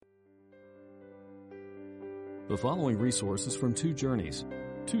The following resources from Two Journeys.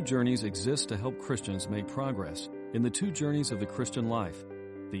 Two Journeys exists to help Christians make progress in the two journeys of the Christian life,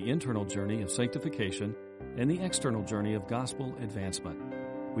 the internal journey of sanctification and the external journey of gospel advancement.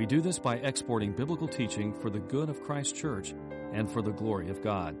 We do this by exporting biblical teaching for the good of Christ's church and for the glory of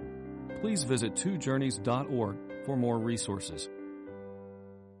God. Please visit twojourneys.org for more resources.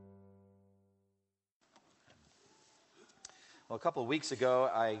 Well, a couple of weeks ago,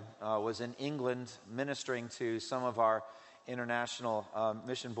 I was in England ministering to some of our international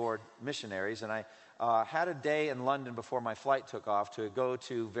mission board missionaries, and I had a day in London before my flight took off to go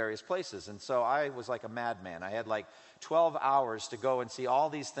to various places. And so I was like a madman. I had like 12 hours to go and see all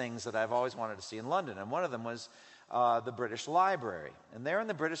these things that I've always wanted to see in London. And one of them was the British Library. And there in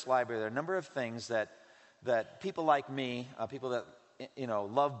the British Library, there are a number of things that people like me, people that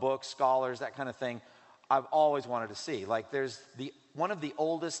love books, scholars, that kind of thing, I've always wanted to see. Like there's one of the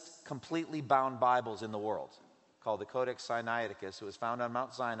oldest completely bound Bibles in the world called the Codex Sinaiticus. It was found on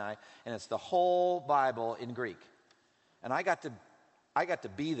Mount Sinai, and it's the whole Bible in Greek. And I got to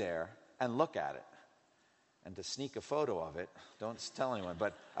be there and look at it and to sneak a photo of it. Don't tell anyone,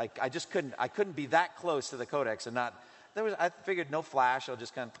 but I just couldn't be that close to the Codex and not. I figured no flash. I'll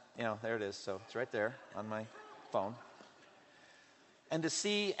just kind of, there it is. So it's right there on my phone. And to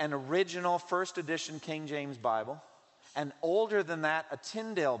see an original first edition King James Bible, and older than that, a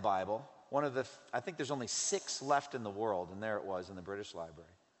Tyndale Bible, I think there's only 6 left in the world, and there it was in the British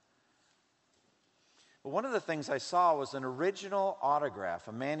Library. But one of the things I saw was an original autograph,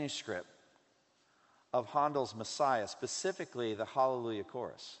 a manuscript of Handel's Messiah, specifically the Hallelujah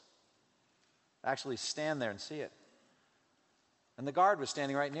Chorus. Actually stand there and see it. And the guard was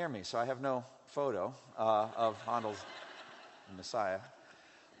standing right near me, so I have no photo of Handel's Messiah.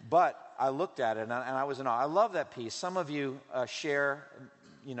 But I looked at it and I was in awe. I love that piece. Some of you share,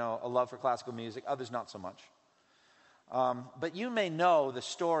 a love for classical music. Others not so much. But you may know the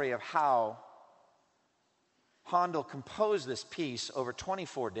story of how Handel composed this piece over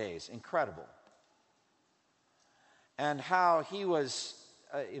 24 days. Incredible. And how he was,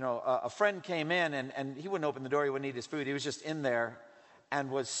 a friend came in and he wouldn't open the door. He wouldn't eat his food. He was just in there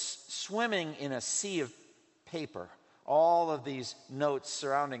and was swimming in a sea of paper. All of these notes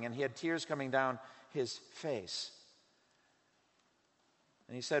surrounding, and he had tears coming down his face.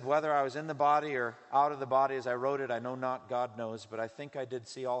 And he said, whether I was in the body or out of the body as I wrote it, I know not, God knows, but I think I did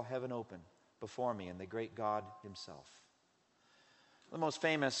see all heaven open before me and the great God himself. The most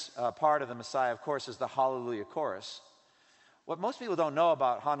famous part of the Messiah, of course, is the Hallelujah Chorus. What most people don't know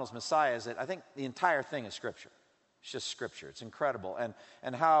about Handel's Messiah is that I think the entire thing is Scripture. It's just Scripture. It's incredible.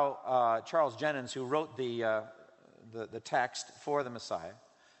 And how Charles Jennens, who wrote the text for the Messiah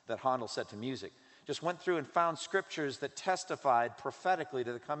that Handel set to music, just went through and found scriptures that testified prophetically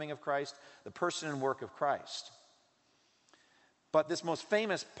to the coming of Christ, the person and work of Christ. But this most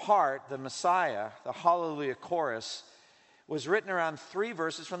famous part, the Messiah, the Hallelujah Chorus, was written around 3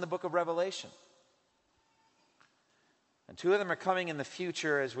 verses from the book of Revelation. And 2 of them are coming in the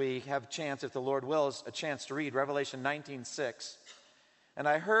future as we have a chance, if the Lord wills, a chance to read Revelation 19:6. And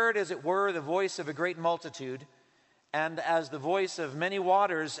I heard, as it were, the voice of a great multitude, and as the voice of many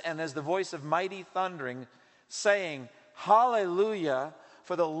waters, and as the voice of mighty thundering, saying, Hallelujah,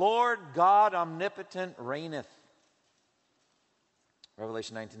 for the Lord God omnipotent reigneth.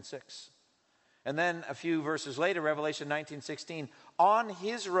 Revelation 19:6. And then a few verses later, Revelation 19:16, on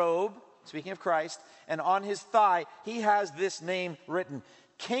his robe, speaking of Christ, and on his thigh, he has this name written,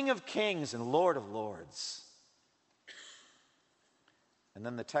 King of Kings and Lord of Lords. And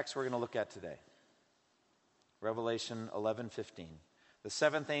then the text we're going to look at today. Revelation 11:15. The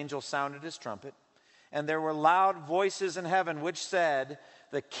 7th angel sounded his trumpet, and there were loud voices in heaven which said,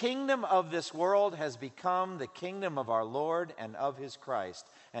 the kingdom of this world has become the kingdom of our Lord and of his Christ,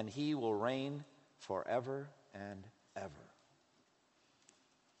 and he will reign forever and ever.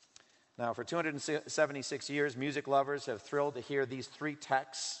 Now, for 276 years, music lovers have thrilled to hear these 3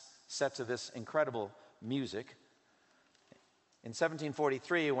 texts set to this incredible music. In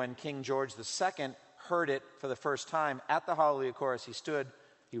 1743, when King George II heard it for the first time at the Hallelujah Chorus,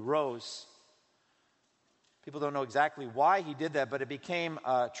 he rose. People don't know exactly why he did that, but it became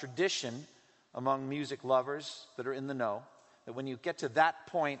a tradition among music lovers that are in the know, that when you get to that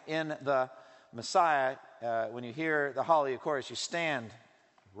point in the Messiah, when you hear the Hallelujah Chorus, you stand,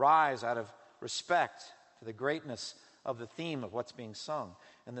 rise out of respect for the greatness of the theme of what's being sung.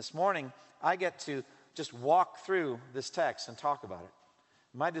 And this morning, I get to just walk through this text and talk about it.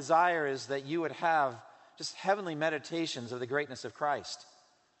 My desire is that you would have just heavenly meditations of the greatness of Christ.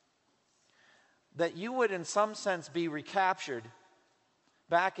 That you would, in some sense, be recaptured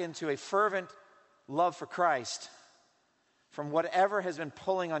back into a fervent love for Christ from whatever has been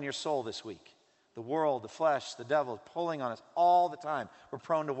pulling on your soul this week. The world, the flesh, the devil pulling on us all the time. We're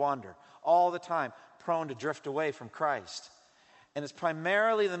prone to wander. All the time, prone to drift away from Christ. And it's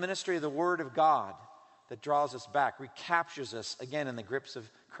primarily the ministry of the Word of God that draws us back, recaptures us again in the grips of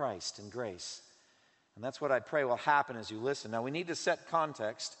Christ and grace. And that's what I pray will happen as you listen. Now we need to set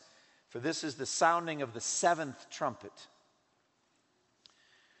context, for this is the sounding of the seventh trumpet.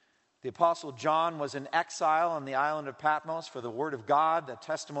 The Apostle John was in exile on the island of Patmos for the Word of God, the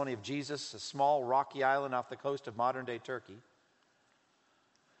testimony of Jesus, a small rocky island off the coast of modern-day Turkey.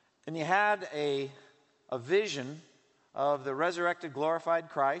 And he had a vision of the resurrected, glorified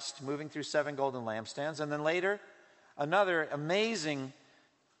Christ moving through 7 golden lampstands. And then later, another amazing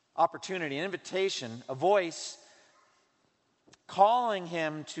opportunity, an invitation, a voice calling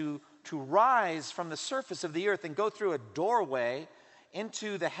him to rise from the surface of the earth and go through a doorway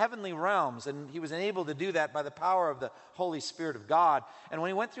into the heavenly realms. And he was able to do that by the power of the Holy Spirit of God. And when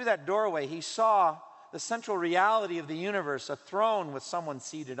he went through that doorway, he saw the central reality of the universe, a throne with someone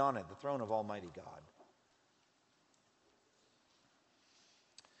seated on it, the throne of Almighty God.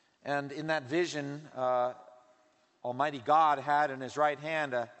 And in that vision, Almighty God had in his right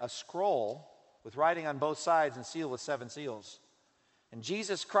hand a scroll with writing on both sides and sealed with 7 seals. And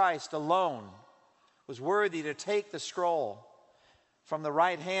Jesus Christ alone was worthy to take the scroll from the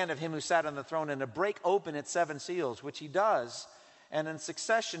right hand of him who sat on the throne and to break open its 7 seals, which he does. And in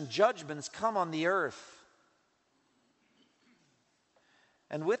succession, judgments come on the earth.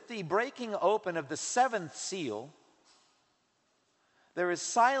 And with the breaking open of the 7th seal, there is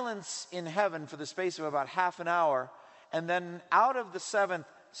silence in heaven for the space of about half an hour, and then out of the 7th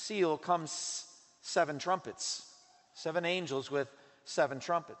seal comes 7 trumpets, 7 angels with 7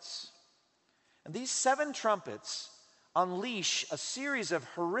 trumpets. And these 7 trumpets unleash a series of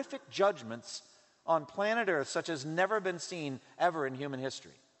horrific judgments on planet Earth such as never been seen ever in human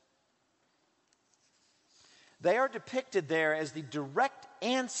history. They are depicted there as the direct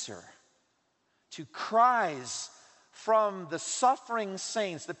answer to cries from the suffering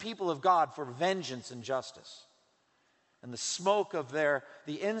saints, the people of God, for vengeance and justice. And the smoke of the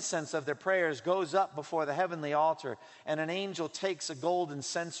incense of their prayers goes up before the heavenly altar, and an angel takes a golden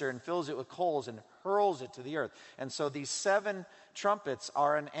censer and fills it with coals and hurls it to the earth. And so these 7 trumpets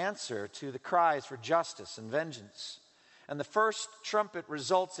are an answer to the cries for justice and vengeance. And the first trumpet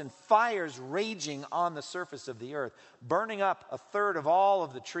results in fires raging on the surface of the earth, burning up a third of all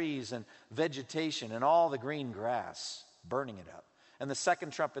of the trees and vegetation and all the green grass, burning it up. And the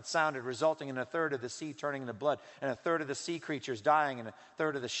second trumpet sounded, resulting in a third of the sea turning into blood, and a third of the sea creatures dying, and a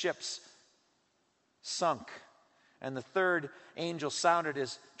third of the ships sunk. And the third angel sounded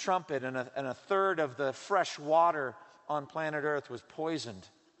his trumpet, and a third of the fresh water on planet Earth was poisoned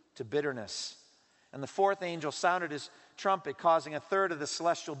to bitterness. And the fourth angel sounded his trumpet, causing a third of the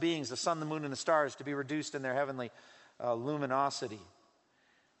celestial beings, the sun, the moon, and the stars, to be reduced in their heavenly luminosity.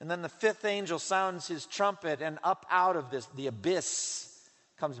 And then the fifth angel sounds his trumpet, and up out of the abyss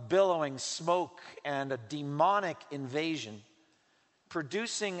comes billowing smoke and a demonic invasion,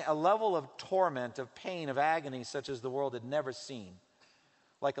 producing a level of torment, of pain, of agony such as the world had never seen.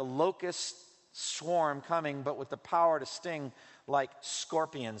 Like a locust swarm coming, but with the power to sting like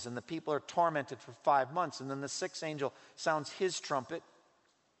scorpions. And the people are tormented for 5 months. And then the sixth angel sounds his trumpet,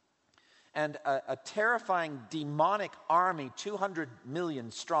 and a terrifying demonic army, 200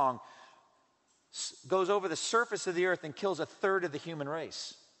 million strong, goes over the surface of the earth and kills a third of the human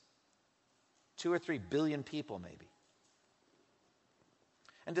race. 2 or 3 billion people, maybe.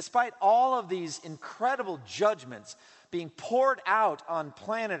 And despite all of these incredible judgments being poured out on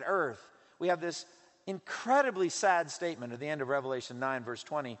planet Earth, we have this incredibly sad statement at the end of Revelation 9, verse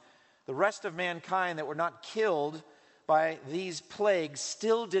 20. The rest of mankind that were not killed by these plagues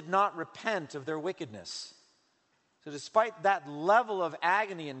still did not repent of their wickedness. So despite that level of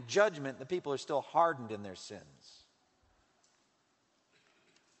agony and judgment, the people are still hardened in their sins.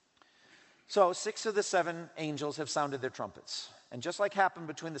 So 6 of the 7 angels have sounded their trumpets. And just like happened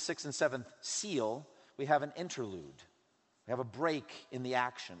between the 6th and 7th seal, we have an interlude. We have a break in the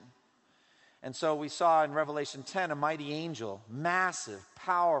action. And so we saw in Revelation 10 a mighty angel, massive,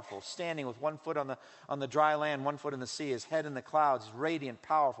 powerful, standing with 1 foot on the dry land, 1 foot in the sea, his head in the clouds, radiant,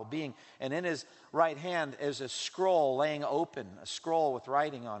 powerful being. And in his right hand is a scroll laying open, a scroll with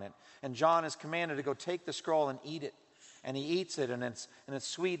writing on it. And John is commanded to go take the scroll and eat it. And he eats it, and it's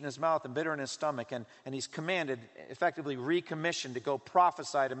sweet in his mouth and bitter in his stomach. And he's commanded, effectively recommissioned, to go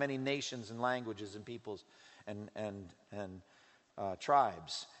prophesy to many nations and languages and peoples and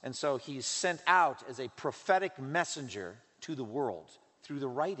tribes. And so he's sent out as a prophetic messenger to the world through the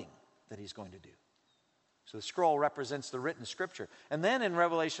writing that he's going to do. So the scroll represents the written scripture. And then in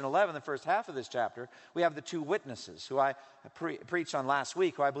Revelation 11, the first half of this chapter, we have the two witnesses who I preached on last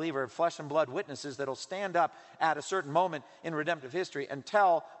week, who I believe are flesh and blood witnesses that will stand up at a certain moment in redemptive history and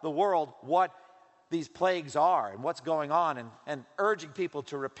tell the world what these plagues are and what's going on, and urging people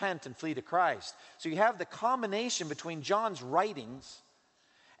to repent and flee to Christ. So you have the combination between John's writings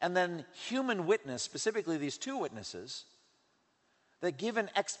and then human witness, specifically these two witnesses, that give an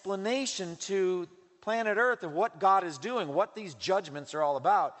explanation to planet Earth of what God is doing, what these judgments are all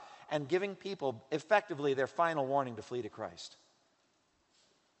about, and giving people effectively their final warning to flee to Christ.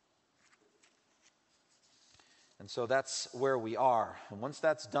 And so that's where we are. And once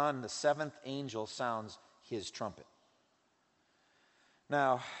that's done, the seventh angel sounds his trumpet.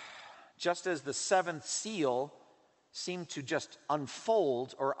 Now, just as the seventh seal seemed to just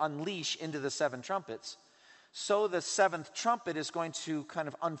unfold or unleash into the seven trumpets, so the seventh trumpet is going to kind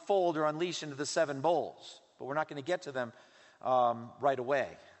of unfold or unleash into the seven bowls. But we're not going to get to them right away.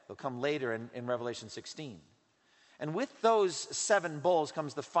 They'll come later in Revelation 16. And with those seven bowls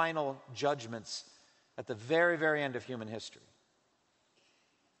comes the final judgments at the very, very end of human history.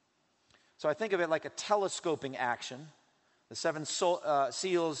 So I think of it like a telescoping action. The seven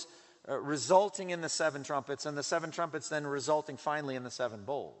seals resulting in the seven trumpets, and the seven trumpets then resulting finally in the seven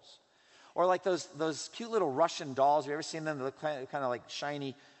bowls. Or like those cute little Russian dolls. Have you ever seen them? They look kind of like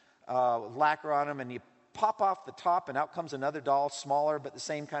shiny lacquer on them, and you pop off the top and out comes another doll, smaller but the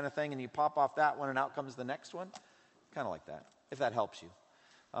same kind of thing, and you pop off that one and out comes the next one. Kind of like that, if that helps you.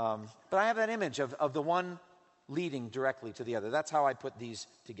 But I have that image of the one leading directly to the other. That's how I put these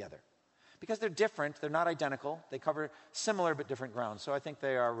together. Because they're different, they're not identical. They cover similar but different ground. So I think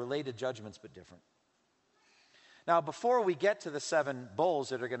they are related judgments but different. Now, before we get to the seven bowls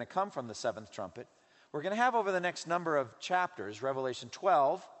that are going to come from the seventh trumpet, we're going to have over the next number of chapters, Revelation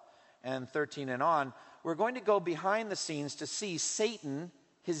 12 and 13 and on, we're going to go behind the scenes to see Satan,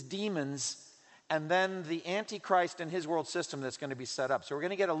 his demons, and then the Antichrist and his world system that's going to be set up. So we're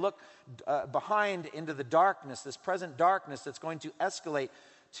going to get a look behind into the darkness, this present darkness that's going to escalate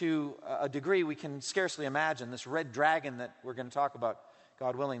to a degree we can scarcely imagine. This red dragon that we're going to talk about,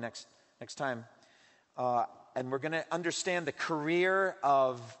 God willing, next time. And we're going to understand the career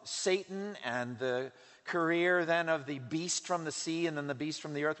of Satan and the career then of the beast from the sea and then the beast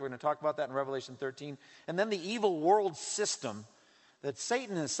from the earth. We're going to talk about that in Revelation 13. And then the evil world system that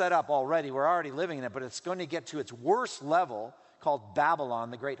Satan has set up already. We're already living in it, but it's going to get to its worst level called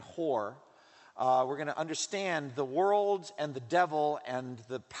Babylon, the great whore. We're going to understand the world and the devil and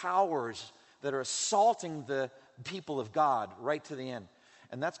the powers that are assaulting the people of God right to the end.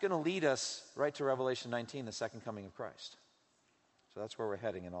 And that's going to lead us right to Revelation 19, the second coming of Christ. So that's where we're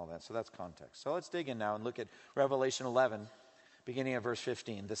heading and all that. So that's context. So let's dig in now and look at Revelation 11, beginning at verse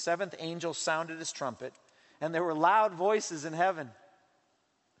 15. The seventh angel sounded his trumpet, and there were loud voices in heaven,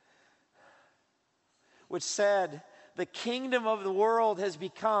 which said, "The kingdom of the world has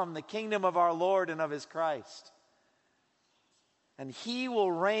become the kingdom of our Lord and of his Christ, and he will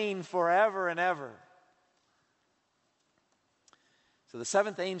reign forever and ever." So the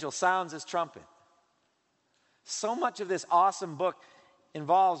seventh angel sounds his trumpet. So much of this awesome book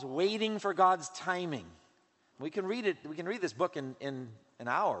involves waiting for God's timing. We can read it. We can read this book in an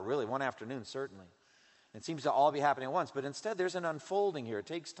hour, really, one afternoon, certainly. It seems to all be happening at once, but instead there's an unfolding here. It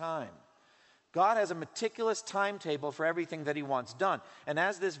takes time. God has a meticulous timetable for everything that he wants done. And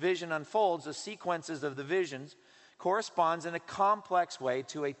as this vision unfolds, the sequences of the visions corresponds in a complex way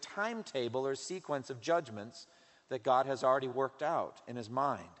to a timetable or sequence of judgments that God has already worked out in his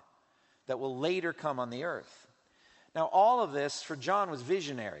mind that will later come on the earth. Now, all of this for John was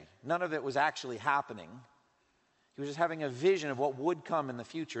visionary. None of it was actually happening. He was just having a vision of what would come in the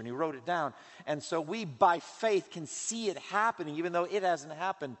future, and he wrote it down. And so we, by faith, can see it happening, even though it hasn't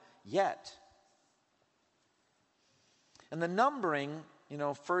happened yet. And the numbering,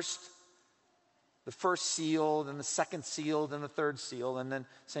 first the first seal, then the second seal, then the third seal, and then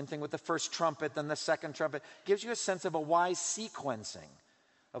same thing with the first trumpet, then the second trumpet, gives you a sense of a wise sequencing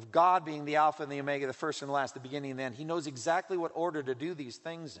of God being the Alpha and the Omega, the first and the last, the beginning and the end. He knows exactly what order to do these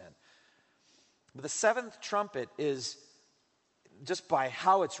things in. But the seventh trumpet is, just by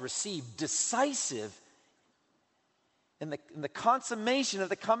how it's received, decisive in the consummation of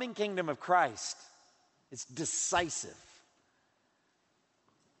the coming kingdom of Christ. It's decisive.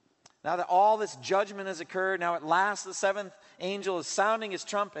 Now that all this judgment has occurred, now at last the seventh angel is sounding his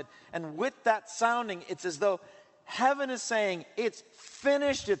trumpet. And with that sounding, it's as though heaven is saying, it's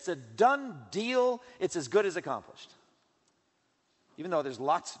finished, it's a done deal, it's as good as accomplished. Even though there's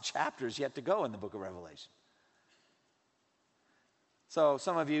lots of chapters yet to go in the book of Revelation. So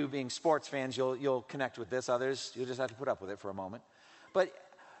some of you being sports fans, you'll connect with this. Others, you'll just have to put up with it for a moment. But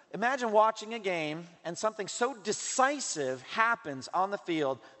imagine watching a game and something so decisive happens on the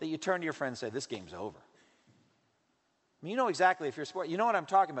field that you turn to your friend and say, this game's over. I mean, you know exactly if you're a sport, you know what I'm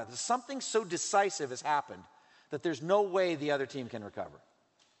talking about. Something so decisive has happened that there's no way the other team can recover.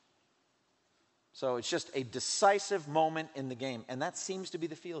 So it's just a decisive moment in the game, and that seems to be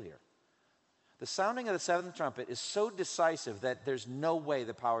the feel here. The sounding of the seventh trumpet is so decisive that there's no way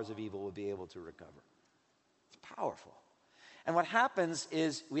the powers of evil will be able to recover. It's powerful. And what happens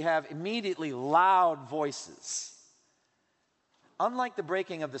is we have immediately loud voices. Unlike the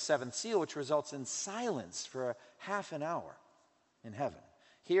breaking of the seventh seal, which results in silence for a half an hour in heaven,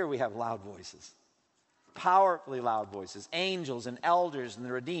 here we have loud voices. Powerfully loud voices. Angels and elders and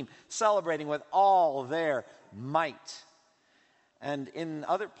the redeemed celebrating with all their might. And in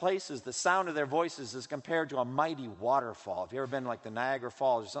other places, the sound of their voices is compared to a mighty waterfall. If you've ever been like the Niagara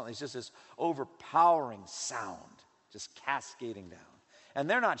Falls or something, it's just this overpowering sound, just cascading down. And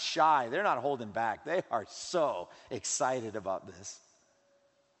they're not shy. They're not holding back. They are so excited about this.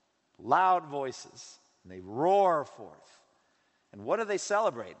 Loud voices. And they roar forth. And what do they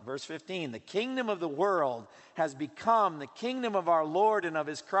celebrate? Verse 15, the kingdom of the world has become the kingdom of our Lord and of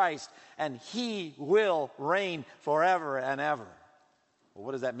his Christ, and he will reign forever and ever. Well,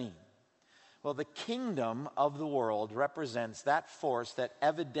 what does that mean? Well, the kingdom of the world represents that force that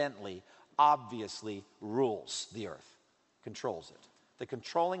evidently, obviously rules the earth, controls it. The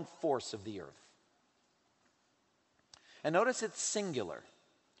controlling force of the earth. And notice it's singular.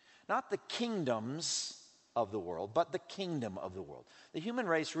 Not the kingdoms of the world, but the kingdom of the world. The human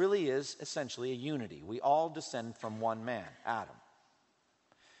race really is essentially a unity. We all descend from one man, Adam.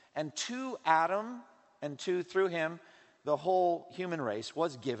 And to Adam and through him, the whole human race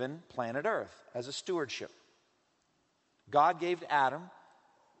was given planet Earth as a stewardship. God gave Adam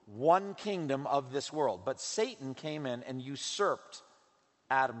one kingdom of this world, but Satan came in and usurped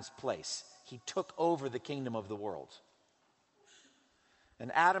Adam's place. He took over the kingdom of the world.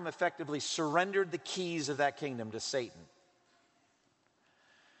 And Adam effectively surrendered the keys of that kingdom to Satan.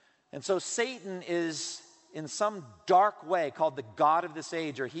 And so Satan is in some dark way called the god of this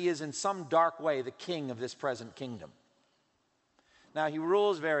age, or he is in some dark way the king of this present kingdom. Now, he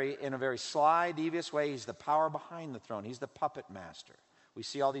rules in a very sly, devious way. He's the power behind the throne. He's the puppet master. We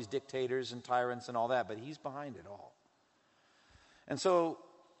see all these dictators and tyrants and all that, but he's behind it all. And so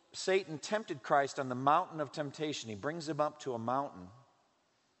Satan tempted Christ on the mountain of temptation. He brings him up to a mountain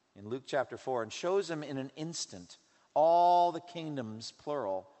in Luke chapter 4 and shows him in an instant all the kingdoms,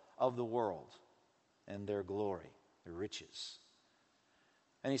 plural, of the world and their glory, their riches.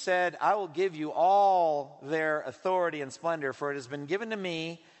 And he said, I will give you all their authority and splendor, for it has been given to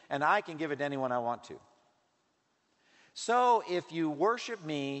me, and I can give it to anyone I want to. So if you worship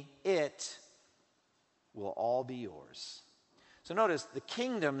me, it will all be yours. So notice, the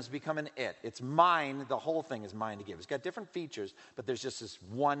kingdoms become an it. It's mine. The whole thing is mine to give. It's got different features, but there's just this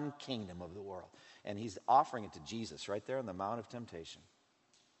one kingdom of the world. And he's offering it to Jesus right there on the Mount of Temptation.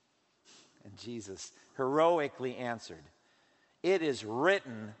 And Jesus heroically answered, it is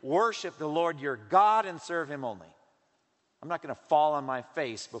written, worship the Lord your God and serve him only. I'm not going to fall on my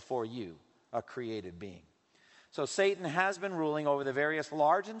face before you, a created being. So Satan has been ruling over the various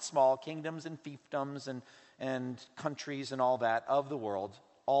large and small kingdoms and fiefdoms and countries and all that of the world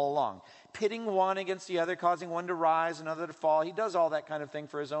all along. Pitting one against the other, causing one to rise, another to fall. He does all that kind of thing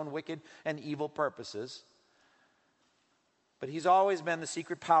for his own wicked and evil purposes. But he's always been the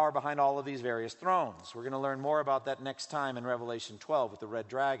secret power behind all of these various thrones. We're going to learn more about that next time in Revelation 12 with the red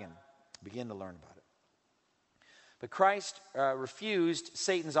dragon. Begin to learn about it. But Christ refused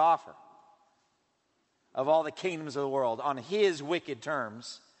Satan's offer of all the kingdoms of the world on his wicked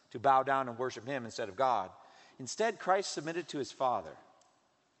terms to bow down and worship him instead of God. Instead, Christ submitted to his Father,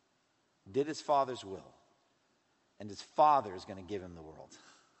 did his Father's will, and his Father is going to give him the world.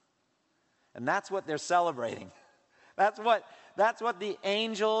 And that's what they're celebrating. That's what the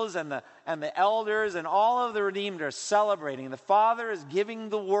angels and the elders and all of the redeemed are celebrating. The Father is giving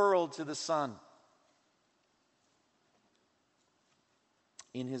the world to the Son.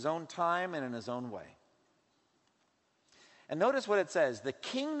 In his own time and in his own way. And notice what it says. The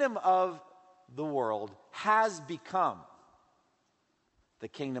kingdom of the world has become the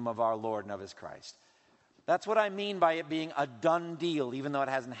kingdom of our Lord and of his Christ. That's what I mean by it being a done deal, even though it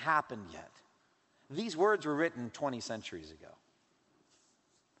hasn't happened yet. These words were written 20 centuries ago.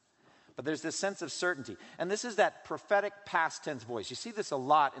 But there's this sense of certainty. And this is that prophetic past tense voice. You see this a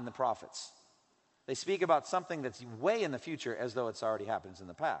lot in the prophets. They speak about something that's way in the future as though it's already happened in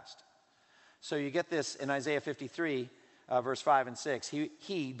the past. So you get this in Isaiah 53. verse 5 and 6.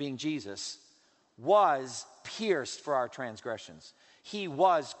 He, being Jesus, was pierced for our transgressions. He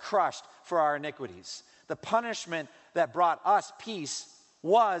was crushed for our iniquities. The punishment that brought us peace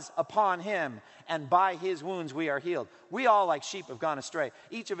was upon him, and by his wounds we are healed. We all like sheep have gone astray.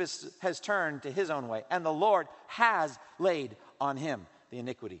 Each of us has turned to his own way, and the Lord has laid on him the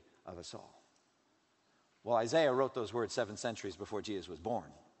iniquity of us all. Well, Isaiah wrote those words 7 centuries before Jesus was born.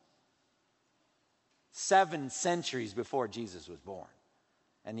 7 centuries before Jesus was born.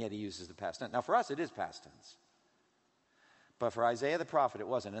 And yet he uses the past tense. Now for us it is past tense. But for Isaiah the prophet, it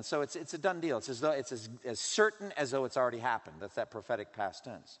wasn't. And so it's a done deal. It's as though it's as certain as though it's already happened. That's that prophetic past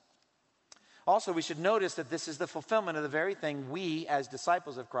tense. Also, we should notice that this is the fulfillment of the very thing we, as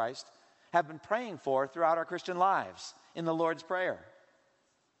disciples of Christ, have been praying for throughout our Christian lives in the Lord's Prayer.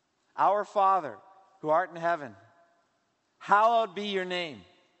 Our Father, who art in heaven, hallowed be your name.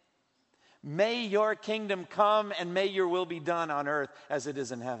 May your kingdom come and may your will be done on earth as it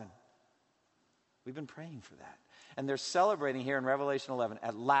is in heaven. We've been praying for that. And they're celebrating here in Revelation 11,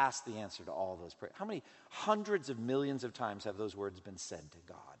 at last, the answer to all those prayers. How many hundreds of millions of times have those words been said to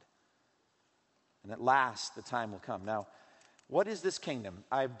God? And at last, the time will come. Now, what is this kingdom?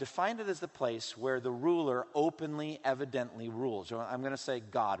 I've defined it as the place where the ruler openly, evidently rules. So I'm going to say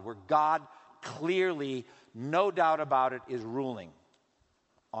God, where God clearly, no doubt about it, is ruling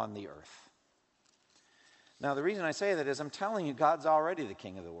on the earth. Now, the reason I say that is I'm telling you, God's already the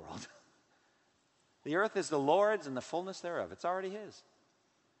king of the world. The earth is the Lord's and the fullness thereof. It's already his.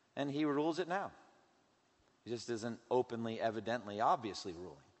 And he rules it now. He just isn't openly, evidently, obviously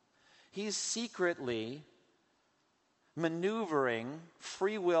ruling. He's secretly maneuvering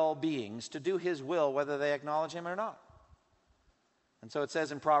free will beings to do his will, whether they acknowledge him or not. And so it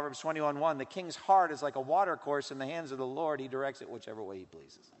says in Proverbs 21:1, the king's heart is like a watercourse in the hands of the Lord. He directs it whichever way he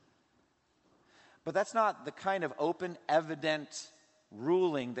pleases. But that's not the kind of open, evident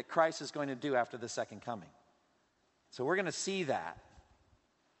ruling that Christ is going to do after the second coming. So we're going to see that.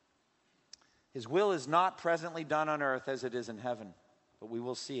 His will is not presently done on earth as it is in heaven, but we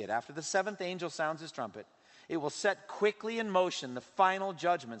will see it. After the seventh angel sounds his trumpet, it will set quickly in motion the final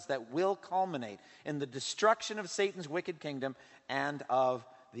judgments that will culminate in the destruction of Satan's wicked kingdom and of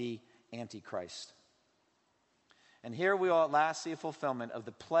the Antichrist. And here we will at last see a fulfillment of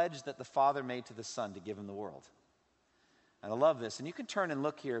the pledge that the Father made to the Son to give him the world. And I love this. And you can turn and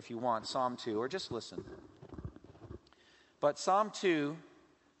look here if you want, Psalm 2, or just listen. But Psalm 2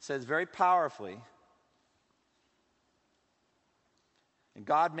 says very powerfully, and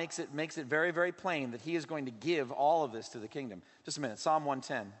God makes it very, very plain that he is going to give all of this to the kingdom. Just a minute, Psalm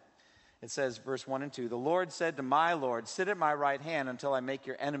 110. It says, verse 1 and 2, the Lord said to my Lord, sit at my right hand until I make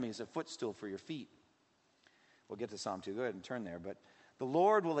your enemies a footstool for your feet. We'll get to Psalm 2. Go ahead and turn there. But the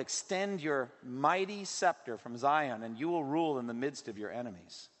Lord will extend your mighty scepter from Zion, and you will rule in the midst of your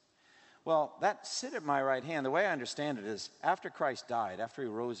enemies. Well, that sit at my right hand, the way I understand it is after Christ died, after he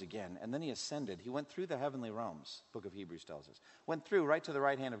rose again, and then he ascended, he went through the heavenly realms, book of Hebrews tells us. Went through right to the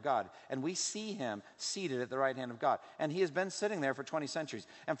right hand of God, and we see him seated at the right hand of God. And he has been sitting there for 20 centuries.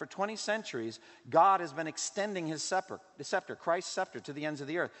 And for 20 centuries, God has been extending his scepter, Christ's scepter, to the ends of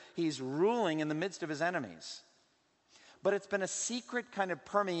the earth. He's ruling in the midst of his enemies. But it's been a secret kind of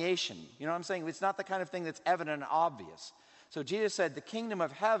permeation. You know what I'm saying? It's not the kind of thing that's evident and obvious. So Jesus said the kingdom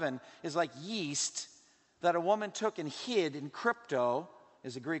of heaven is like yeast that a woman took and hid in crypto,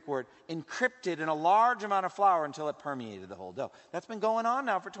 is a Greek word, encrypted in a large amount of flour until it permeated the whole dough. That's been going on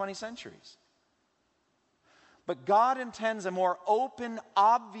now for 20 centuries. But God intends a more open,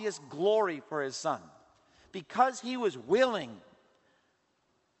 obvious glory for his Son. Because he was willing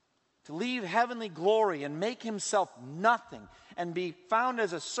to leave heavenly glory and make himself nothing and be found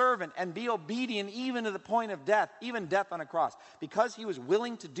as a servant and be obedient even to the point of death, even death on a cross. Because he was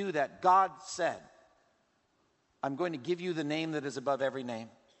willing to do that, God said, I'm going to give you the name that is above every name.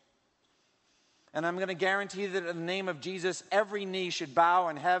 And I'm going to guarantee that in the name of Jesus, every knee should bow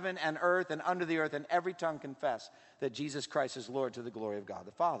in heaven and earth and under the earth, and every tongue confess that Jesus Christ is Lord to the glory of God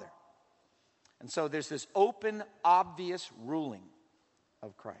the Father. And so there's this open, obvious ruling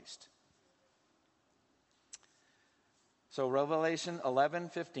of Christ. So Revelation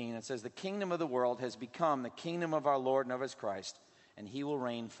 11:15, it says, the kingdom of the world has become the kingdom of our Lord and of his Christ, and he will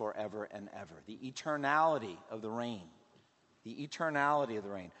reign forever and ever. The eternality of the reign. The eternality of the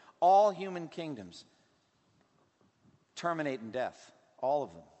reign. All human kingdoms terminate in death. All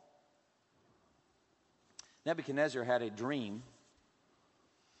of them. Nebuchadnezzar had a dream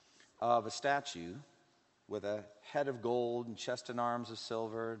of a statue with a head of gold and chest and arms of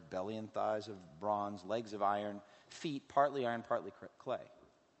silver, belly and thighs of bronze, legs of iron, feet partly iron, partly clay.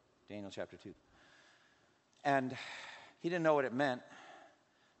 Daniel chapter 2. And He didn't know what it meant.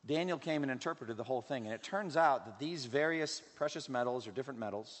 Daniel came and interpreted the whole thing. And it turns out that these various precious metals or different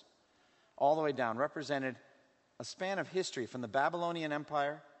metals, all the way down, represented a span of history from the Babylonian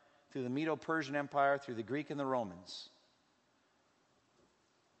Empire through the Medo-Persian Empire, through the Greek and the Romans.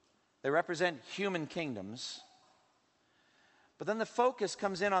 They represent human kingdoms. But then the focus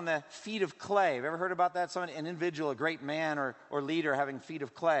comes in on the feet of clay. Have you ever heard about that? An individual, a great man or leader having feet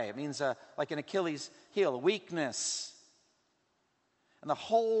of clay. It means like an Achilles heel, weakness. And the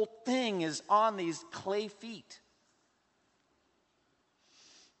whole thing is on these clay feet.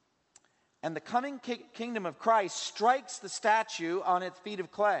 And the coming kingdom of Christ strikes the statue on its feet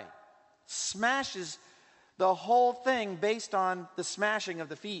of clay. Smashes the whole thing based on the smashing of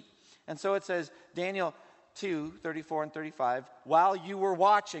the feet. And so it says, Daniel 2, 34 and 35, while you were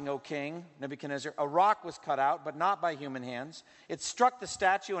watching, O king Nebuchadnezzar, a rock was cut out, but not by human hands. It struck the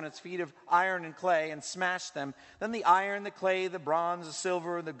statue on its feet of iron and clay and smashed them. Then the iron, the clay, the bronze, the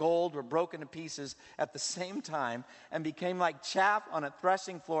silver, and the gold were broken to pieces at the same time and became like chaff on a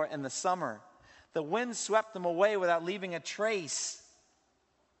threshing floor in the summer. The wind swept them away without leaving a trace.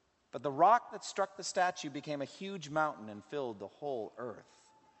 But the rock that struck the statue became a huge mountain and filled the whole earth.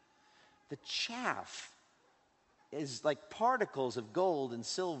 The chaff is like particles of gold and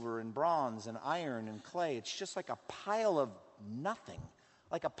silver and bronze and iron and clay. It's just like a pile of nothing,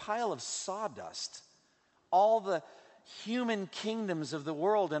 like a pile of sawdust. All the human kingdoms of the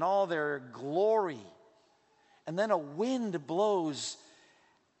world and all their glory. And then a wind blows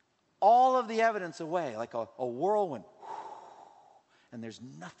all of the evidence away, like a whirlwind. And there's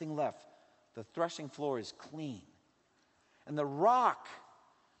nothing left. The threshing floor is clean. And the rock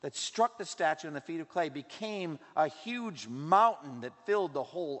that struck the statue on the feet of clay became a huge mountain that filled the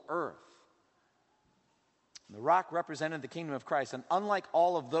whole earth. And the rock represented the kingdom of Christ. And unlike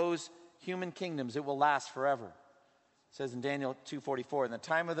all of those human kingdoms, it will last forever. It says in Daniel 2:44, in the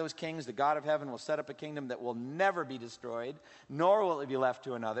time of those kings, the God of heaven will set up a kingdom that will never be destroyed, nor will it be left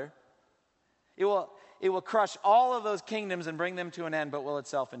to another. It will crush all of those kingdoms and bring them to an end, but will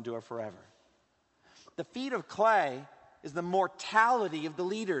itself endure forever. The feet of clay is the mortality of the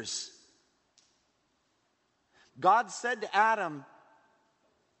leaders. God said to Adam,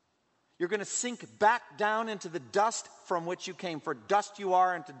 you're going to sink back down into the dust from which you came. For dust you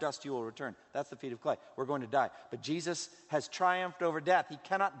are, and to dust you will return. That's the feet of clay. We're going to die. But Jesus has triumphed over death. He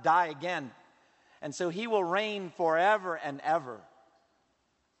cannot die again. And so he will reign forever and ever.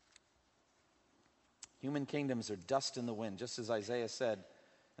 Human kingdoms are dust in the wind, just as Isaiah said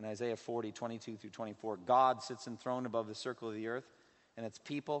in Isaiah 40, 22 through 24. God sits enthroned above the circle of the earth, and its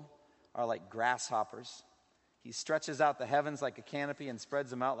people are like grasshoppers. He stretches out the heavens like a canopy and spreads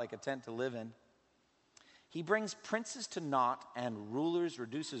them out like a tent to live in. He brings princes to naught and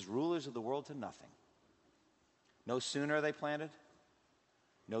reduces rulers of the world to nothing. No sooner are they planted,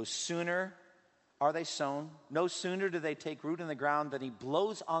 no sooner are they sown, no sooner do they take root in the ground than he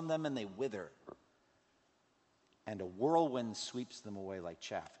blows on them and they wither. And a whirlwind sweeps them away like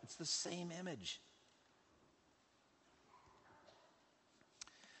chaff. It's the same image.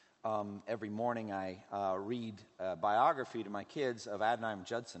 Every morning I read a biography to my kids of Adoniram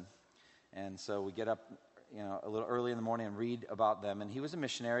Judson. And so we get up a little early in the morning and read about them. And he was a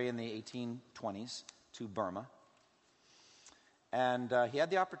missionary in the 1820s to Burma. And he had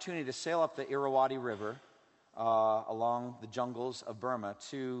the opportunity to sail up the Irrawaddy River along the jungles of Burma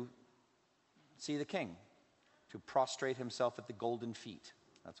to see the king, to prostrate himself at the golden feet.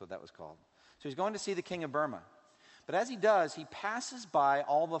 That's what that was called. So he's going to see the king of Burma. But as he does, he passes by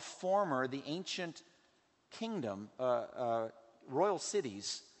all the ancient kingdom, royal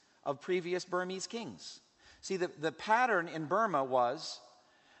cities of previous Burmese kings. See, the pattern in Burma was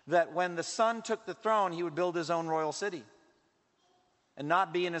that when the son took the throne, he would build his own royal city and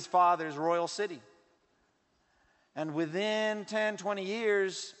not be in his father's royal city. And within 10, 20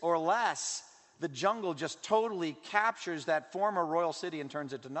 years or less, the jungle just totally captures that former royal city and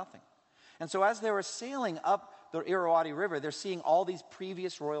turns it to nothing. And so as they were sailing up the Irrawaddy River, they're seeing all these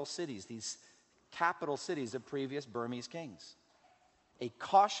previous royal cities, these capital cities of previous Burmese kings. A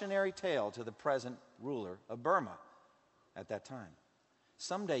cautionary tale to the present ruler of Burma at that time.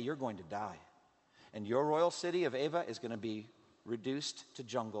 Someday you're going to die, and your royal city of Ava is going to be reduced to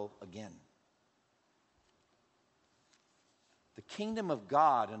jungle again. The kingdom of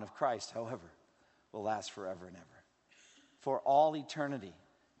God and of Christ, however, will last forever and ever. For all eternity,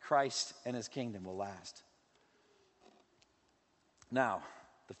 Christ and his kingdom will last. Now,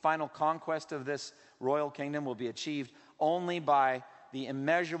 the final conquest of this royal kingdom will be achieved only by the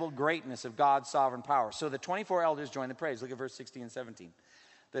immeasurable greatness of God's sovereign power. So the 24 elders join the praise. Look at verse 16 and 17.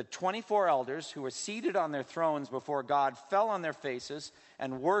 The 24 elders who were seated on their thrones before God fell on their faces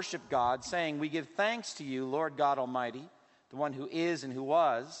and worshiped God, saying, "We give thanks to you, Lord God Almighty, the one who is and who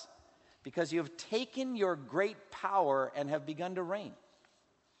was, because you have taken your great power and have begun to reign."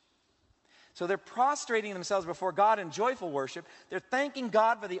 So they're prostrating themselves before God in joyful worship. They're thanking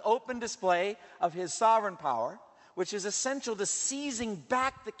God for the open display of his sovereign power, which is essential to seizing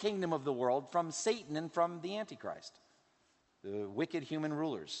back the kingdom of the world from Satan and from the Antichrist, the wicked human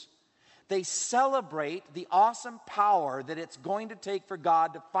rulers. They celebrate the awesome power that it's going to take for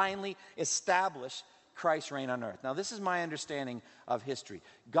God to finally establish Christ's reign on earth. Now, this is my understanding of history.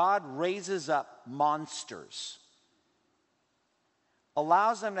 God raises up monsters,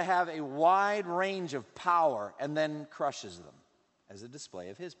 allows them to have a wide range of power, and then crushes them as a display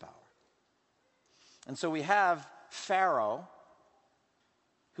of his power. And so we have Pharaoh,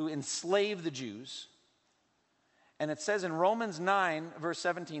 who enslaved the Jews. And it says in Romans 9, verse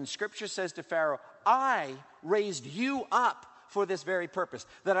 17, Scripture says to Pharaoh, "I raised you up for this very purpose,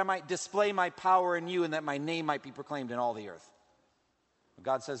 that I might display my power in you and that my name might be proclaimed in all the earth."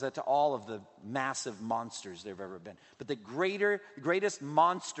 God says that to all of the massive monsters there have ever been. But the greatest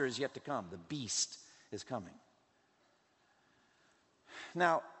monster is yet to come. The beast is coming.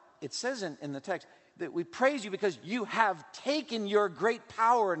 Now, it says in the text that we praise you because you have taken your great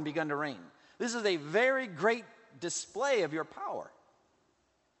power and begun to reign. This is a very great display of your power.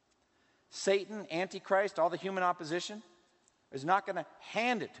 Satan, Antichrist, all the human opposition is not going to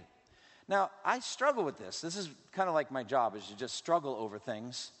hand it to you. Now, I struggle with this. This is kind of like my job, is to just struggle over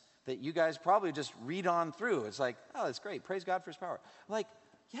things that you guys probably just read on through. It's like, oh, that's great. Praise God for his power. Like,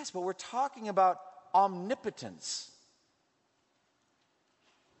 yes, but we're talking about omnipotence.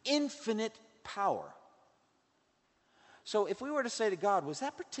 Infinite power. So if we were to say to God, was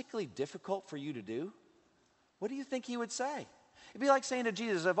that particularly difficult for you to do? What do you think he would say? It'd be like saying to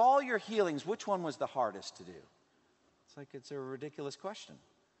Jesus, of all your healings, which one was the hardest to do? It's like it's a ridiculous question.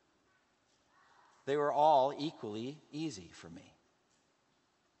 They were all equally easy for me.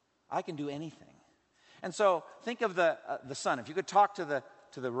 I can do anything. And so think of the sun. If you could talk to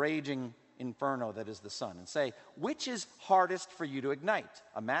the raging inferno that is the sun and say, which is hardest for you to ignite?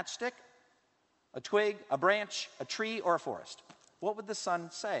 A matchstick, a twig, a branch, a tree, or a forest? What would the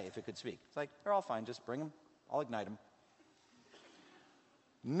sun say if it could speak? It's like, they're all fine. Just bring them. I'll ignite them.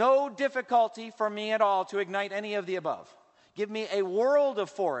 No difficulty for me at all to ignite any of the above. Give me a world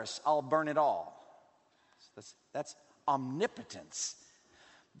of forests, I'll burn it all. That's omnipotence.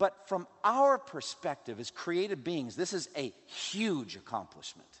 But from our perspective as created beings, this is a huge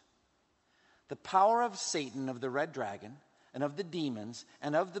accomplishment. The power of Satan, of the red dragon, and of the demons,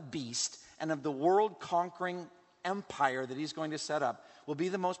 and of the beast, and of the world-conquering empire that he's going to set up will be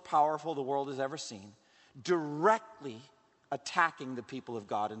the most powerful the world has ever seen, directly attacking the people of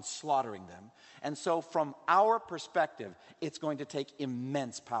God and slaughtering them. And so from our perspective, it's going to take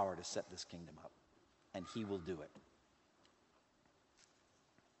immense power to set this kingdom up. And he will do it.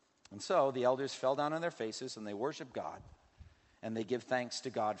 And so the elders fell down on their faces and they worship God. And they give thanks to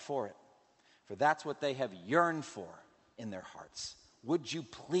God for it. For that's what they have yearned for in their hearts. Would you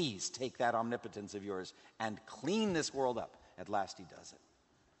please take that omnipotence of yours and clean this world up? At last he does it.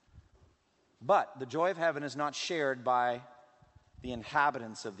 But the joy of heaven is not shared by the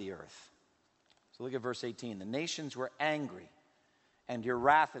inhabitants of the earth. So look at verse 18. The nations were angry, and your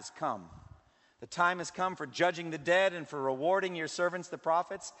wrath has come. The time has come for judging the dead and for rewarding your servants, the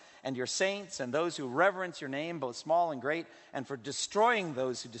prophets, and your saints, and those who reverence your name, both small and great, and for destroying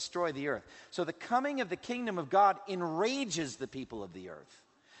those who destroy the earth. So the coming of the kingdom of God enrages the people of the earth.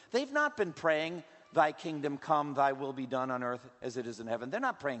 They've not been praying, thy kingdom come, thy will be done on earth as it is in heaven. They're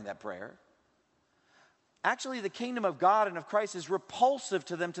not praying that prayer. Actually, the kingdom of God and of Christ is repulsive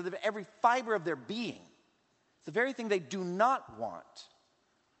to them, to every fiber of their being. It's the very thing they do not want.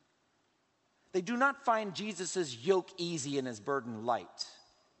 They do not find Jesus' yoke easy and his burden light.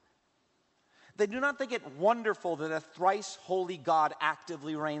 They do not think it wonderful that a thrice holy God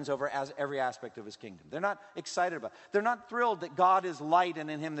actively reigns over every aspect of his kingdom. They're not excited about it. They're not thrilled that God is light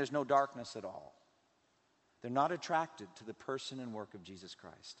and in him there's no darkness at all. They're not attracted to the person and work of Jesus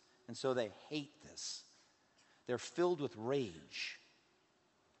Christ. And so they hate this. They're filled with rage.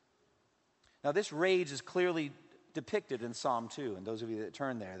 Now, this rage is clearly depicted in Psalm 2. And those of you that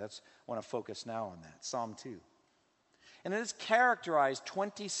turn there, I want to focus now on that. Psalm 2. And it has characterized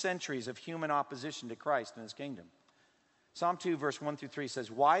 20 centuries of human opposition to Christ and his kingdom. Psalm 2, verse 1 through 3 says,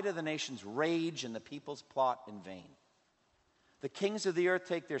 "Why do the nations rage and the peoples plot in vain? The kings of the earth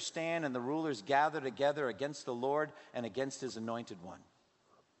take their stand and the rulers gather together against the Lord and against his anointed one.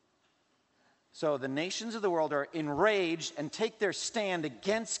 So the nations of the world are enraged and take their stand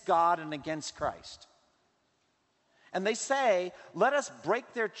against God and against Christ. And they say, let us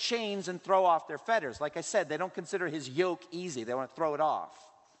break their chains and throw off their fetters. Like I said, they don't consider his yoke easy. They want to throw it off.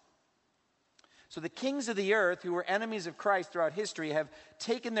 So the kings of the earth, who were enemies of Christ throughout history, have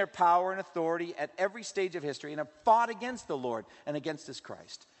taken their power and authority at every stage of history and have fought against the Lord and against his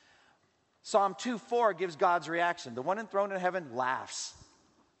Christ. Psalm 2:4 gives God's reaction. The one enthroned in heaven laughs.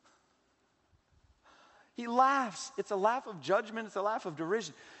 He laughs. It's a laugh of judgment. It's a laugh of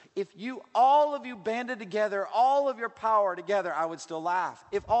derision. If all of you banded together, all of your power together, I would still laugh.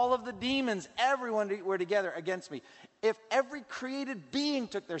 If all of the demons, everyone were together against me, if every created being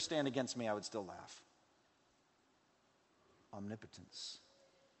took their stand against me, I would still laugh. Omnipotence.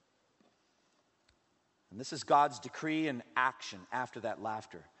 And this is God's decree and action after that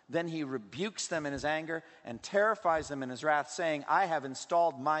laughter. Then he rebukes them in his anger and terrifies them in his wrath, saying, I have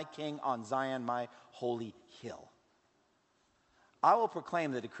installed my king on Zion, my holy hill. I will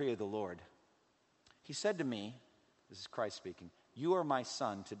proclaim the decree of the Lord. He said to me, this is Christ speaking, you are my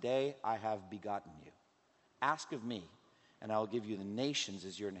son, today I have begotten you. Ask of me, and I will give you the nations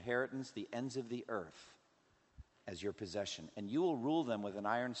as your inheritance, the ends of the earth as your possession. And you will rule them with an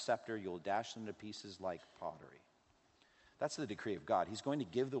iron scepter, you will dash them to pieces like pottery. That's the decree of God. He's going to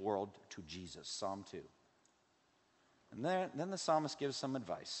give the world to Jesus, Psalm 2. And then the psalmist gives some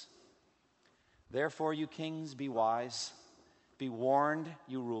advice. Therefore, you kings, be wise. Be warned,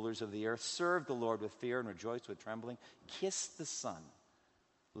 you rulers of the earth. Serve the Lord with fear and rejoice with trembling. Kiss the Son,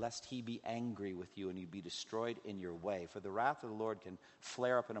 lest he be angry with you and you be destroyed in your way. For the wrath of the Lord can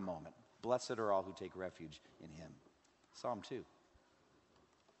flare up in a moment. Blessed are all who take refuge in him. Psalm 2.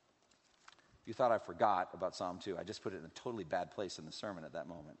 If you thought I forgot about Psalm 2, I just put it in a totally bad place in the sermon at that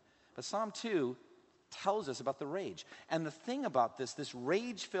moment. But Psalm 2 tells us about the rage. And the thing about this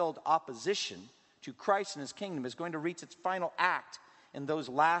rage-filled opposition to Christ and his kingdom is going to reach its final act in those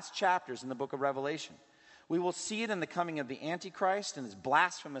last chapters in the book of Revelation. We will see it in the coming of the Antichrist and his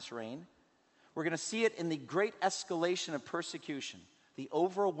blasphemous reign. We're going to see it in the great escalation of persecution. The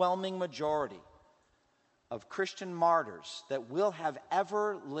overwhelming majority of Christian martyrs that will have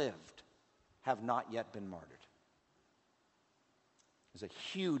ever lived have not yet been martyred. There's a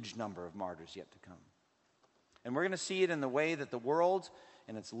huge number of martyrs yet to come. And we're going to see it in the way that the world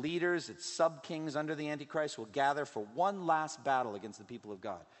and its leaders, its sub-kings under the Antichrist will gather for one last battle against the people of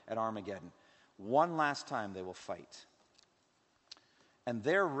God at Armageddon. One last time they will fight. And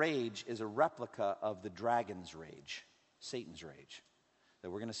their rage is a replica of the dragon's rage, Satan's rage, that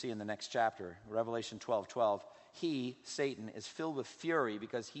we're going to see in the next chapter, Revelation 12:12. He, Satan, is filled with fury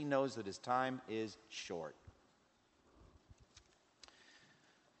because he knows that his time is short.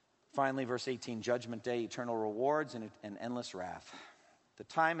 Finally, verse 18, judgment day, eternal rewards, and endless wrath. The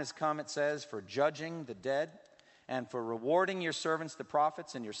time has come, it says, for judging the dead and for rewarding your servants, the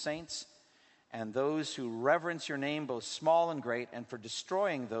prophets, and your saints, and those who reverence your name, both small and great, and for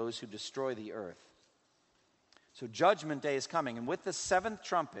destroying those who destroy the earth. So judgment day is coming, and with the seventh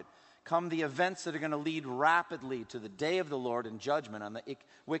trumpet come the events that are going to lead rapidly to the day of the Lord and judgment on the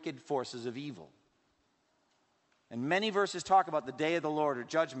wicked forces of evil. And many verses talk about the day of the Lord or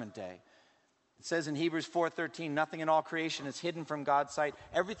judgment day. It says in Hebrews 4:13, nothing in all creation is hidden from God's sight.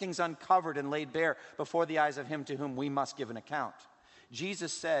 Everything's uncovered and laid bare before the eyes of him to whom we must give an account.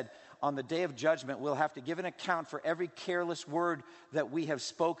 Jesus said, on the day of judgment, we'll have to give an account for every careless word that we have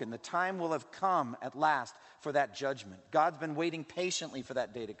spoken. The time will have come at last for that judgment. God's been waiting patiently for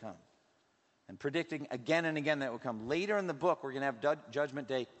that day to come and predicting again and again that it will come. Later in the book, we're going to have judgment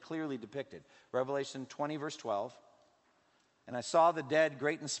day clearly depicted. Revelation 20, verse 12. And I saw the dead,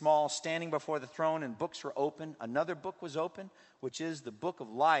 great and small, standing before the throne, and books were open. Another book was open, which is the book of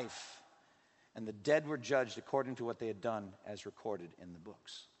life. And the dead were judged according to what they had done, as recorded in the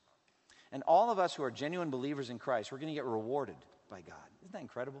books. And all of us who are genuine believers in Christ, we're going to get rewarded by God. Isn't that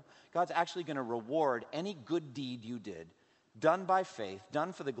incredible? God's actually going to reward any good deed you did, done by faith,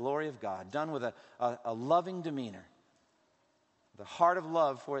 done for the glory of God, done with a loving demeanor, the heart of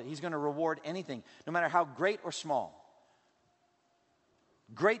love for it. He's going to reward anything, no matter how great or small.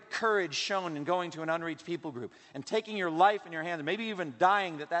 Great courage shown in going to an unreached people group and taking your life in your hands, and maybe even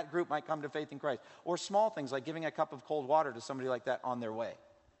dying that group might come to faith in Christ. Or small things like giving a cup of cold water to somebody like that on their way.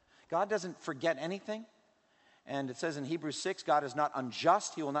 God doesn't forget anything. And it says in Hebrews 6, God is not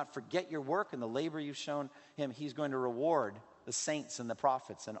unjust. He will not forget your work and the labor you've shown him. He's going to reward the saints and the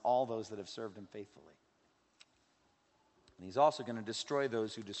prophets and all those that have served him faithfully. And he's also going to destroy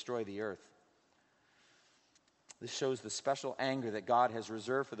those who destroy the earth. This shows the special anger that God has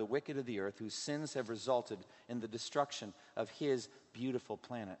reserved for the wicked of the earth, whose sins have resulted in the destruction of his beautiful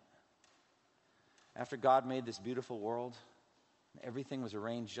planet. After God made this beautiful world, everything was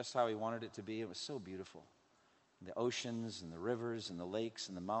arranged just how he wanted it to be. It was so beautiful. The oceans and the rivers and the lakes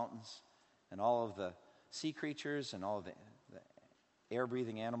and the mountains and all of the sea creatures and all of the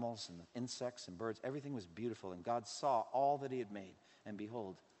air-breathing animals and the insects and birds, everything was beautiful. And God saw all that he had made, and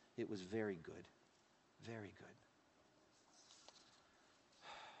behold, it was very good. Very good.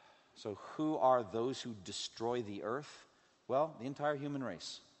 So who are those who destroy the earth? Well, the entire human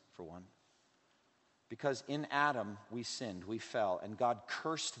race, for one. Because in Adam we sinned, we fell, and God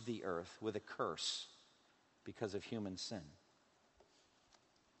cursed the earth with a curse because of human sin.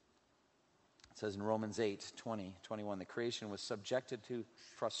 It says in Romans 8:20-21, the creation was subjected to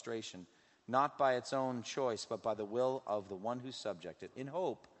frustration, not by its own choice, but by the will of the one who subjected, in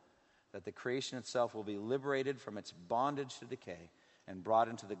hope that the creation itself will be liberated from its bondage to decay and brought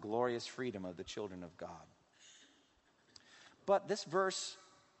into the glorious freedom of the children of God. But this verse,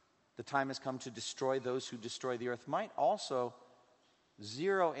 the time has come to destroy those who destroy the earth, might also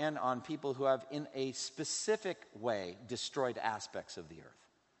zero in on people who have in a specific way destroyed aspects of the earth.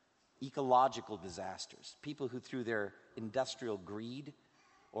 Ecological disasters. People who through their industrial greed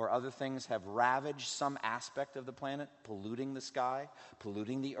or other things have ravaged some aspect of the planet, polluting the sky,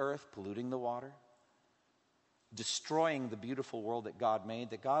 polluting the earth, polluting the water, destroying the beautiful world that God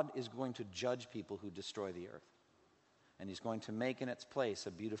made, that God is going to judge people who destroy the earth. And he's going to make in its place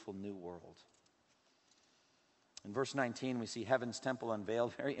a beautiful new world. In verse 19, we see heaven's temple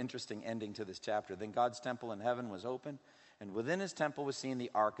unveiled. Very interesting ending to this chapter. Then God's temple in heaven was opened, and within his temple was seen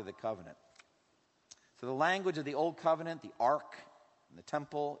the Ark of the Covenant. So the language of the Old Covenant, the Ark, and the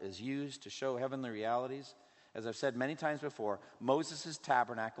temple is used to show heavenly realities. As I've said many times before, Moses'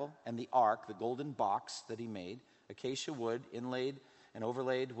 tabernacle and the Ark, the golden box that he made, acacia wood inlaid and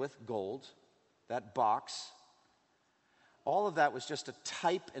overlaid with gold, that box, all of that was just a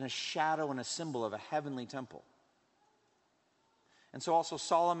type and a shadow and a symbol of a heavenly temple. And so also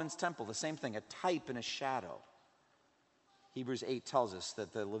Solomon's temple, the same thing, a type and a shadow. Hebrews 8 tells us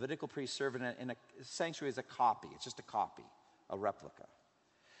that the Levitical priest served in a sanctuary as a copy. It's just a copy, a replica.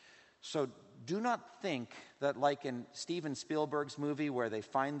 So do not think that like in Steven Spielberg's movie where they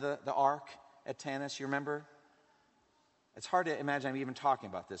find the ark at Tanis, you remember? It's hard to imagine I'm even talking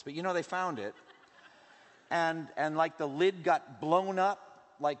about this, but you know they found it. And like the lid got blown up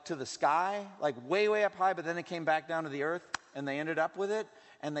like to the sky, like way, way up high, but then it came back down to the earth and they ended up with it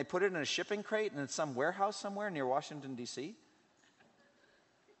and they put it in a shipping crate and it's some warehouse somewhere near Washington, D.C.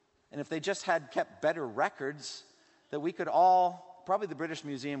 And if they just had kept better records, that we could all, probably the British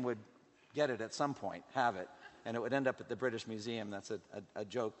Museum would get it at some point, have it, and it would end up at the British Museum. That's a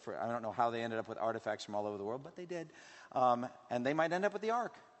joke. I don't know how they ended up with artifacts from all over the world, but they did. And they might end up with the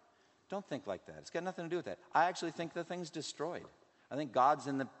Ark. Don't think like that. It's got nothing to do with that. I actually think the thing's destroyed. I think God's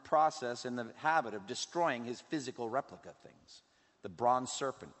in the process, in the habit of destroying his physical replica things. The bronze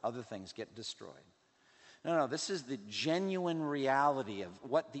serpent, other things get destroyed. No, this is the genuine reality of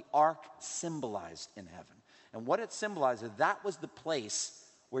what the ark symbolized in heaven. And what it symbolized, that was the place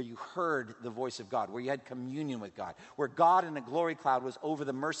where you heard the voice of God, where you had communion with God, where God in a glory cloud was over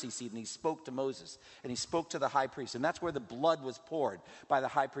the mercy seat and he spoke to Moses and he spoke to the high priest. And that's where the blood was poured by the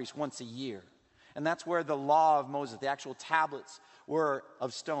high priest once a year. And that's where the law of Moses, the actual tablets were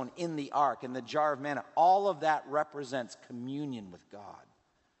of stone in the ark and the jar of manna. All of that represents communion with God.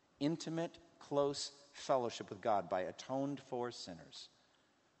 Intimate, close fellowship with God by atoned for sinners.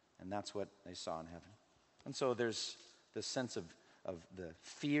 And that's what they saw in heaven. And so there's this sense of the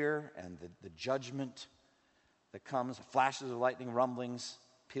fear and the judgment that comes, flashes of lightning, rumblings,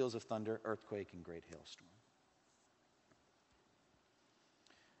 peals of thunder, earthquake, and great hailstorm.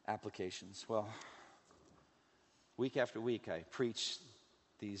 Applications. Well, week after week I preach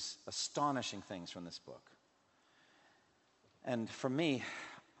these astonishing things from this book. And for me,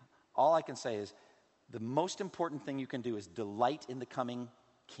 all I can say is the most important thing you can do is delight in the coming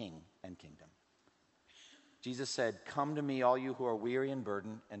King and kingdom. Jesus said, "Come to me, all you who are weary and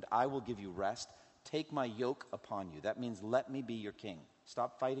burdened, and I will give you rest. Take my yoke upon you." That means let me be your king.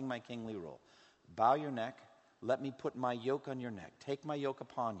 Stop fighting my kingly rule. Bow your neck. Let me put my yoke on your neck. Take my yoke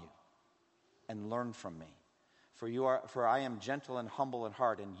upon you and learn from me. For I am gentle and humble in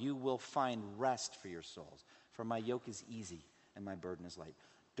heart, and you will find rest for your souls. For my yoke is easy and my burden is light.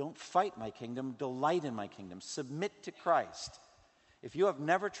 Don't fight my kingdom. Delight in my kingdom. Submit to Christ. If you have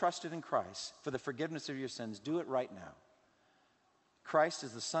never trusted in Christ for the forgiveness of your sins, do it right now. Christ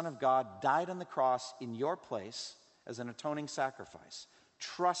is the Son of God, died on the cross in your place as an atoning sacrifice.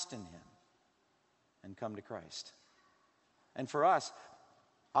 Trust in him and come to Christ. And for us,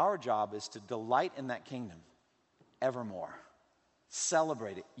 our job is to delight in that kingdom evermore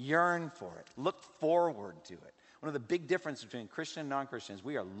Celebrate it. Yearn for it. Look forward to it. One of the big differences between Christian and non-Christians,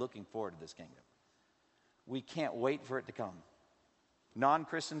 we are looking forward to this kingdom. We can't wait for it to come.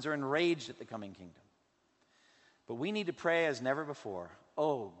 Non-Christians are enraged at the coming kingdom. But we need to pray as never before.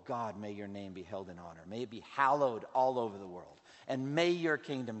 Oh, God, may your name be held in honor. May it be hallowed all over the world. And may your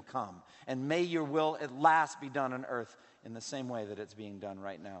kingdom come. And may your will at last be done on earth in the same way that it's being done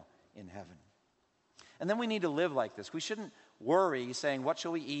right now in heaven. And then we need to live like this. We shouldn't worry saying, what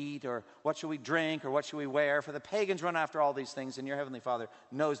shall we eat, or what shall we drink, or what shall we wear? For the pagans run after all these things, and your heavenly Father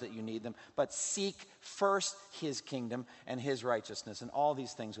knows that you need them. But seek first his kingdom and his righteousness, and all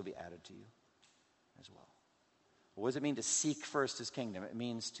these things will be added to you as well. What does it mean to seek first his kingdom? It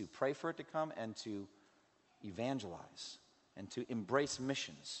means to pray for it to come and to evangelize and to embrace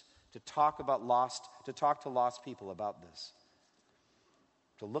missions, to talk to lost people about this,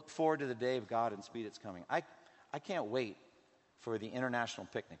 to look forward to the day of God and speed its coming. I can't wait for the international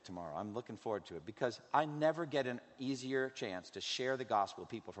picnic tomorrow. I'm looking forward to it because I never get an easier chance to share the gospel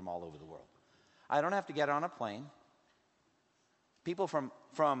with people from all over the world. I don't have to get on a plane. People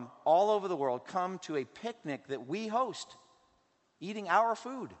from all over the world come to a picnic that we host, eating our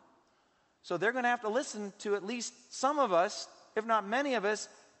food. So they're going to have to listen to at least some of us, if not many of us,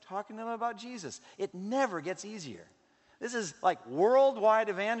 talking to them about Jesus. It never gets easier. This is like worldwide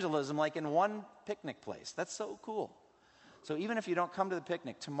evangelism, like in one picnic place. That's so cool. So even if you don't come to the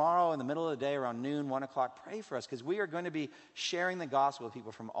picnic, tomorrow in the middle of the day around noon, 1 o'clock, pray for us because we are going to be sharing the gospel with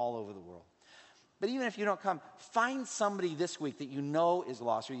people from all over the world. But even if you don't come, find somebody this week that you know is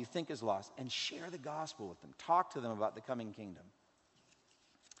lost or you think is lost and share the gospel with them. Talk to them about the coming kingdom.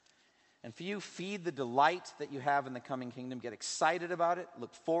 And for you, feed the delight that you have in the coming kingdom. Get excited about it.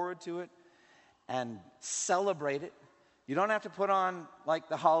 Look forward to it. And celebrate it. You don't have to put on like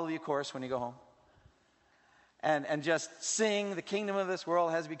the Hallelujah chorus when you go home. And just sing, the kingdom of this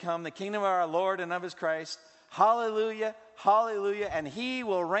world has become the kingdom of our Lord and of his Christ. Hallelujah, hallelujah, and he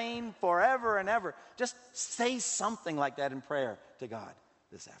will reign forever and ever. Just say something like that in prayer to God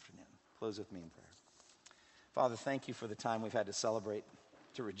this afternoon. Close with me in prayer. Father, thank you for the time we've had to celebrate,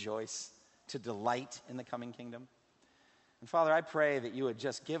 to rejoice, to delight in the coming kingdom. And Father, I pray that you would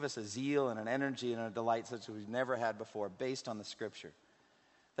just give us a zeal and an energy and a delight such as we've never had before based on the Scripture.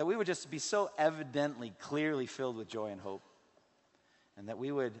 That we would just be so evidently, clearly filled with joy and hope. And that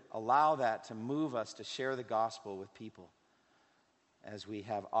we would allow that to move us to share the gospel with people as we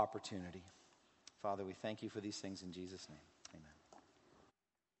have opportunity. Father, we thank you for these things in Jesus' name.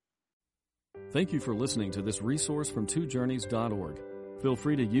 Amen. Thank you for listening to this resource from twojourneys.org. Feel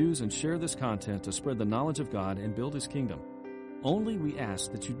free to use and share this content to spread the knowledge of God and build his kingdom. Only we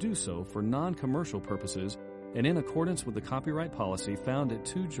ask that you do so for non-commercial purposes and in accordance with the copyright policy found at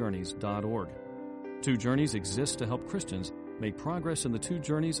twojourneys.org. Two Journeys exists to help Christians make progress in the two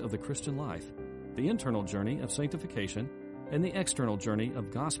journeys of the Christian life, the internal journey of sanctification and the external journey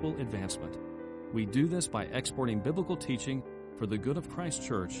of gospel advancement. We do this by exporting biblical teaching for the good of Christ's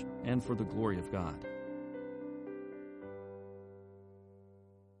church and for the glory of God.